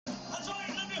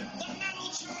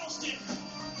Charleston.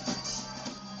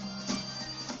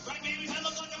 Right, babies? I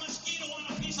look like a mosquito on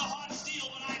a piece of hot steel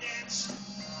when I dance.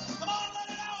 Come on, let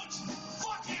it out!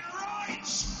 Fucking right!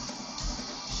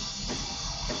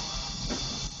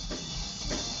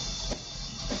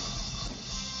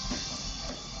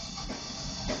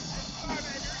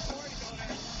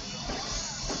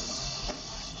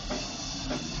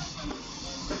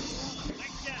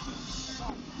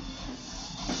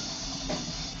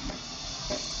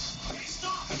 Hey,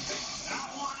 stop! I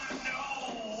wanna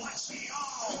know what's the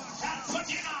all.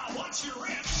 What's your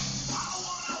rip? I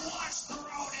wanna watch the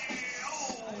rodeo.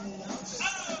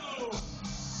 Oh!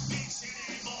 Big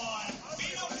city boy, be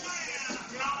a man,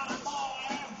 not a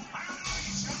boy. I'm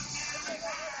each and every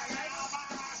time I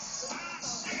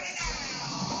sit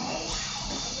down.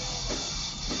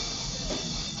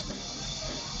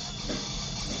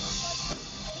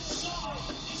 This song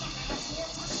is a metaphor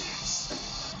for sex.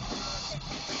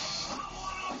 I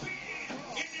wanna be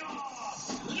in your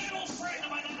little friend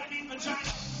by that I mean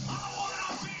vagina. I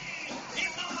wanna be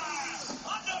in my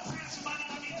underpants by that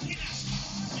I mean penis.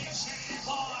 Big city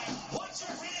boy, what's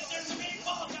your head? There's a big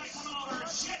bald guy coming over.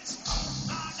 Shit.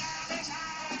 I'm down his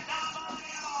head, I'm on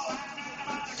you, I'm in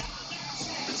about a goddamn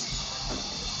shit.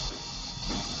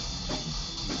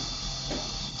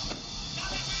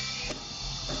 Got it, baby?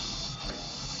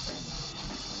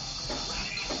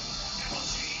 Ready? And we'll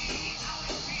see how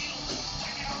it feels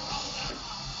when you're older.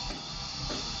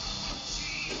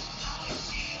 See how it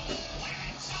feels when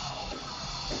it's over.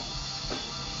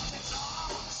 It's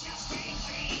all just a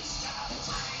waste of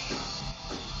time.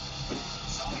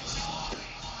 So enjoy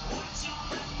what's on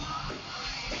my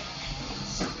mind.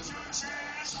 Some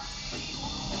churches they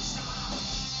won't stop,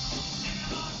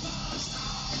 never gonna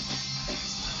stop.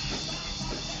 It's like a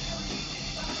fairy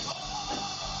tale.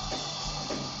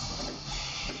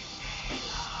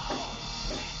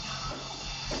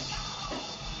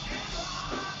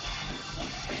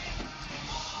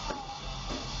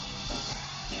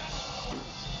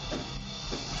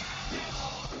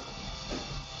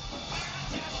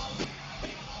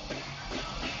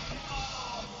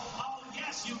 Oh, oh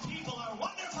yes, you people are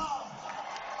wonderful.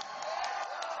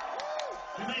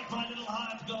 You make my little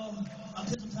heart go a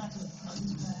pitter-patter, a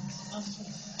pitter-patter, a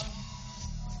pitter-patter.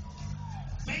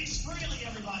 Face freely,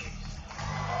 everybody.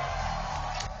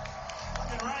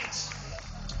 Fucking right.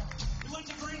 We went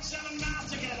to grade 7 math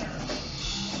together.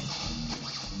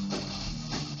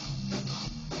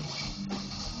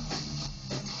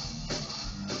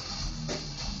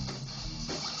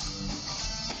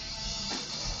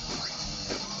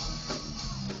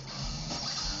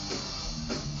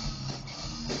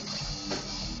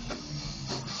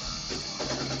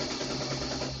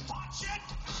 Hot shit!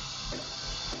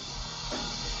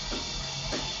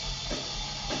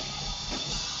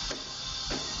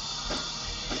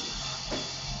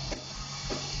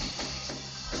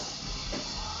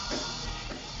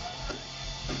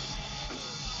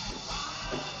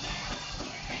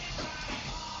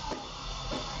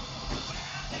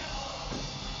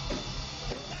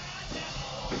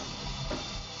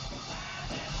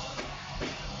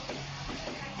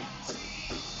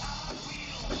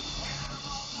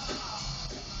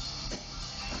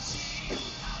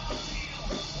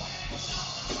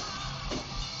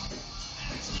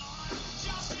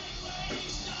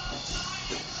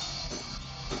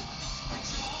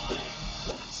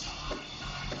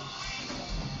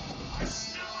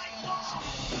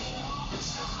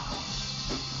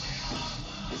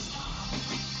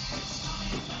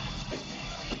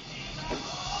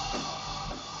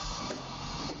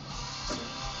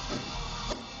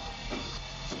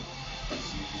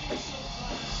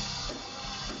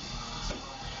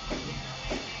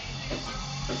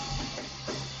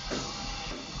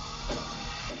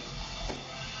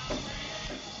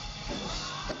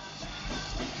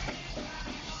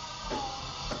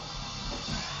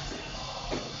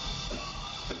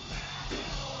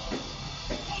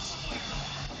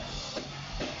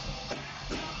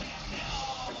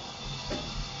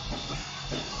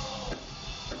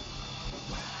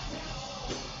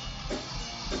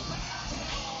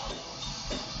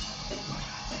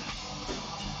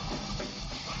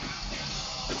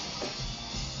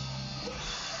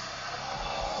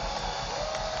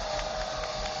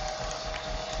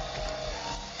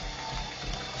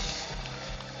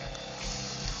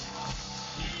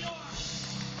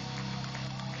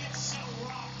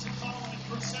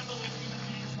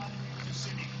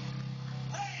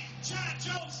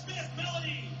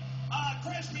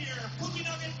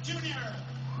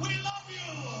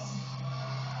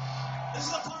 This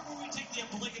is the part where we take the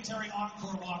obligatory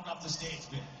encore walk off the stage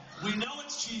bit. We know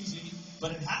it's cheesy,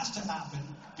 but it has to happen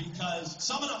because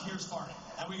someone up here is farting,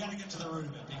 and we got to get to the root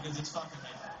of it because it's fucking me.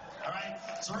 All right?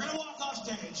 So we're going to walk off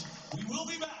stage. We will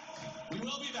be back. We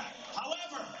will be back.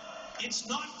 However, it's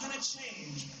not going to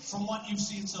change from what you've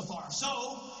seen so far.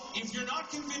 So, if you're not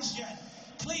convinced yet,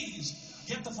 please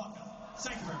get the fuck up.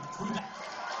 Thank you very much. We'll be back.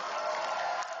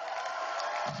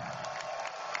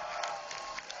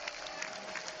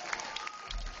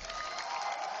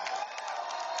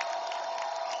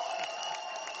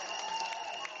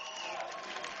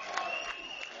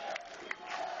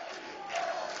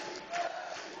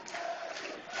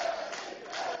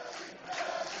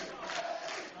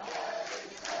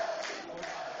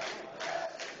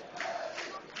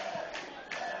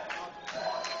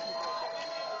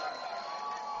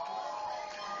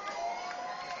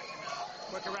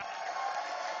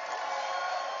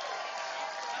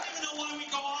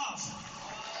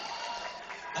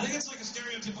 I think it's like a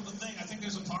stereotypical thing. I think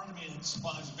there's a part of me that's,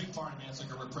 well, there's a big part of me that's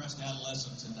like a repressed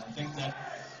adolescence, and I think that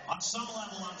on some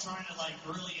level I'm trying to like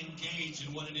really engage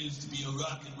in what it is to be a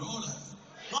rock and roller.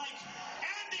 Like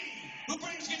Andy, who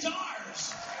brings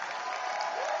guitars.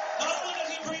 Not only does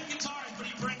he bring guitars, but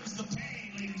he brings the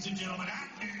pain, ladies and gentlemen.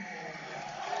 Andy.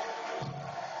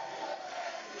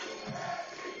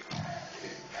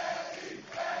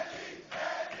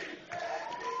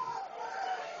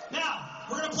 Now,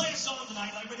 we're going to play a song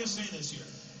tonight. Let me just say this here.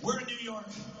 We're in New York.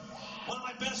 One of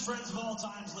my best friends of all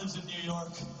times lives in New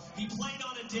York. He played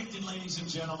on Addicted, ladies and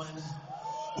gentlemen.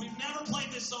 We've never played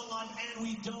this song live, and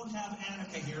we don't have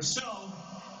Annika here. So,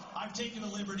 I've taken the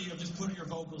liberty of just putting her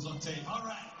vocals on tape. All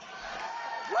right.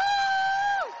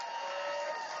 Woo!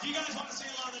 If you guys want to sing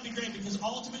along, that'd be great, because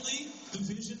ultimately, the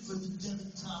vision for the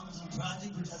Devin Townsend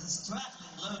project, which has a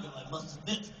straggling logo, I must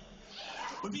admit,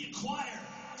 would be a choir.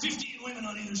 15 women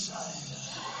on either side.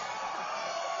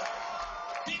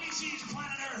 BBC's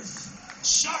Planet Earth.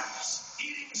 Sharks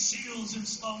eating seals in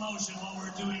slow motion while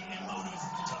we're doing emotive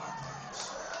guitar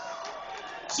parts.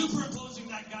 Superimposing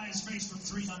that guy's face from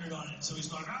 300 on it, so he's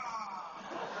going, ah!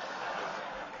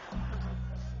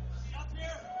 Is he up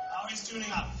here? Oh, he's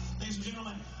tuning up. Ladies and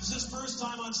gentlemen, this is his first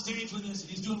time on stage with us.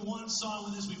 He's doing one song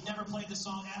with us. We've never played this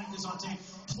song. Annika's on tape.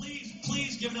 Please,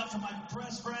 please give it up for my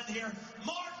best friend here,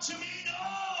 Mark Tomino!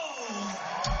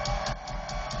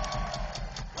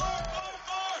 Mark!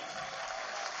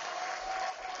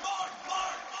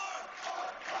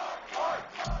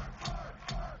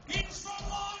 He's from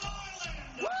Long Island!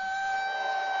 Woo!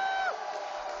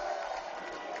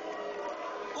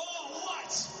 Oh,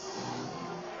 what?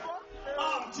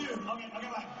 Oh, dude. Okay,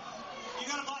 bye. You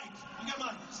got a mic.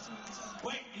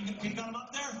 Wait, you got him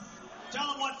up there?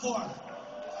 Tell him what for.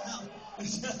 No.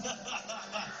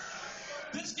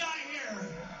 This guy here,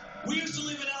 we used to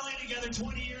live in LA together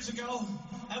 20 years ago,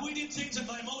 and we did things that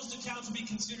by most accounts would be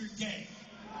considered gay.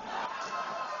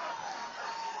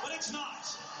 But it's not.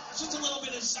 It's just a little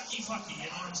bit of sucky-fucky, you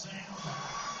know what I'm saying?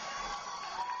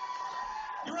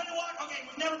 You ready to walk? Okay,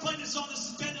 we've never played this song. This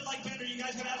is Bend It Like Bender. You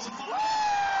guys gonna have some fun? Woo!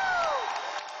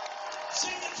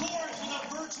 Sing the chorus with a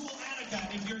virtual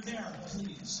Annika if you're there,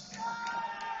 please.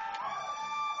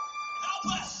 Help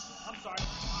us! I'm sorry.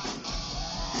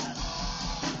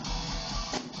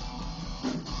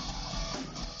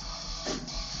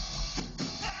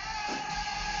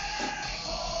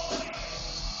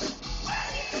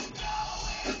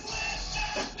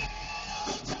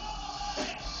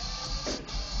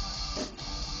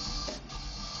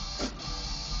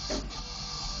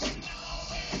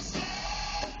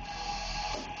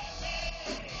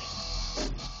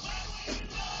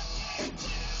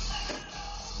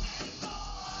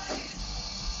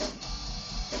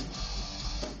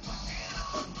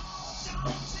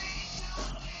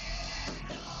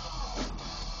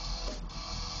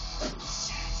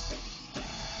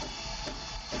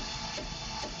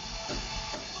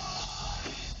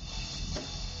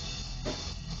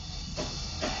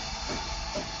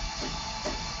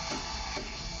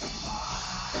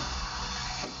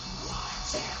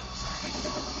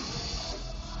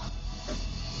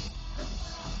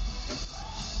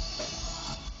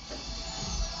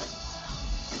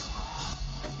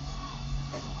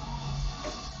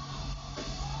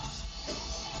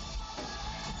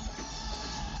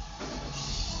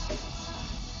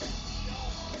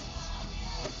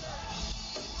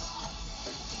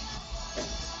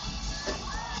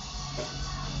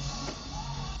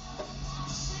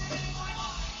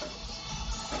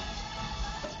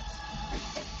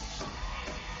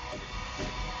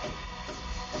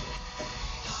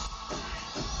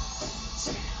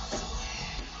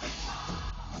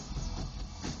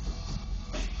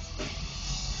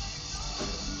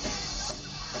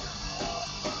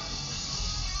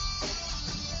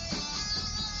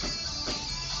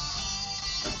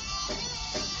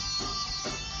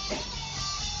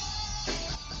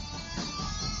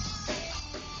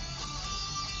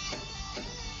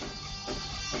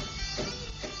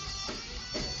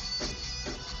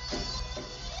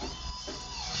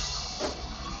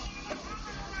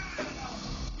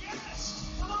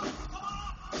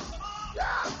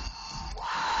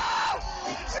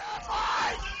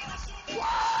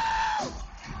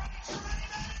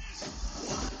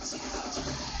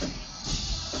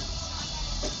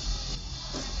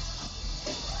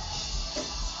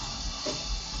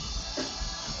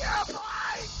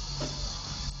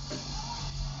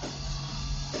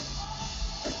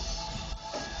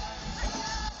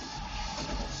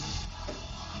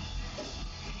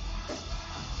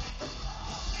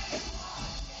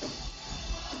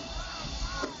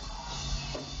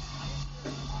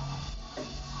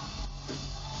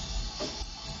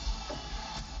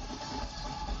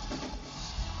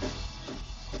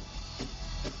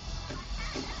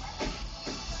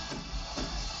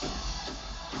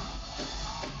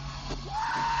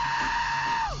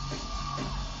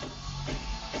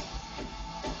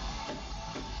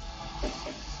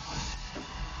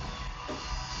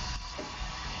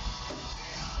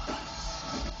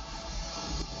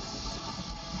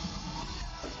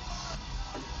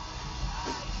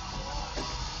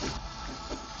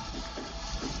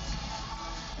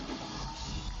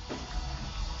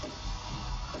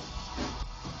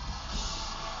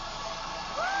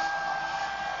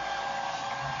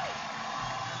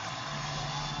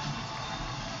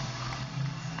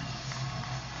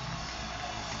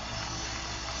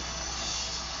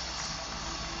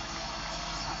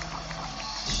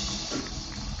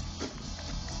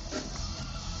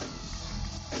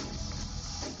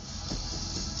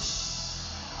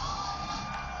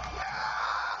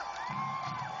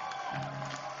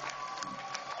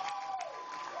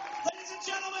 Ladies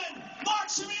and gentlemen, Mark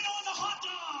Cimino and the Hot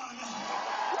Dog.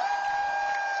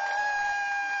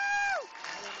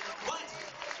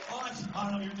 What? Oh,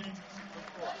 no, you're dangerous.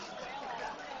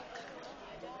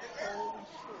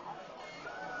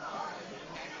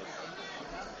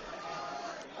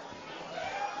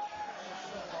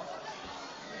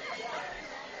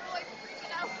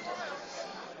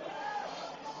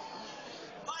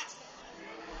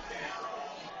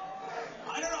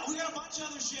 I don't know. We got a bunch of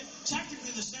other shit.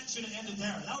 Technically, the set should have ended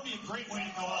there. That would be a great way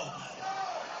to go out.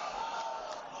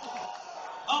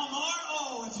 Oh, more?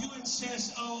 Oh, if you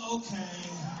insist. Oh,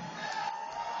 okay.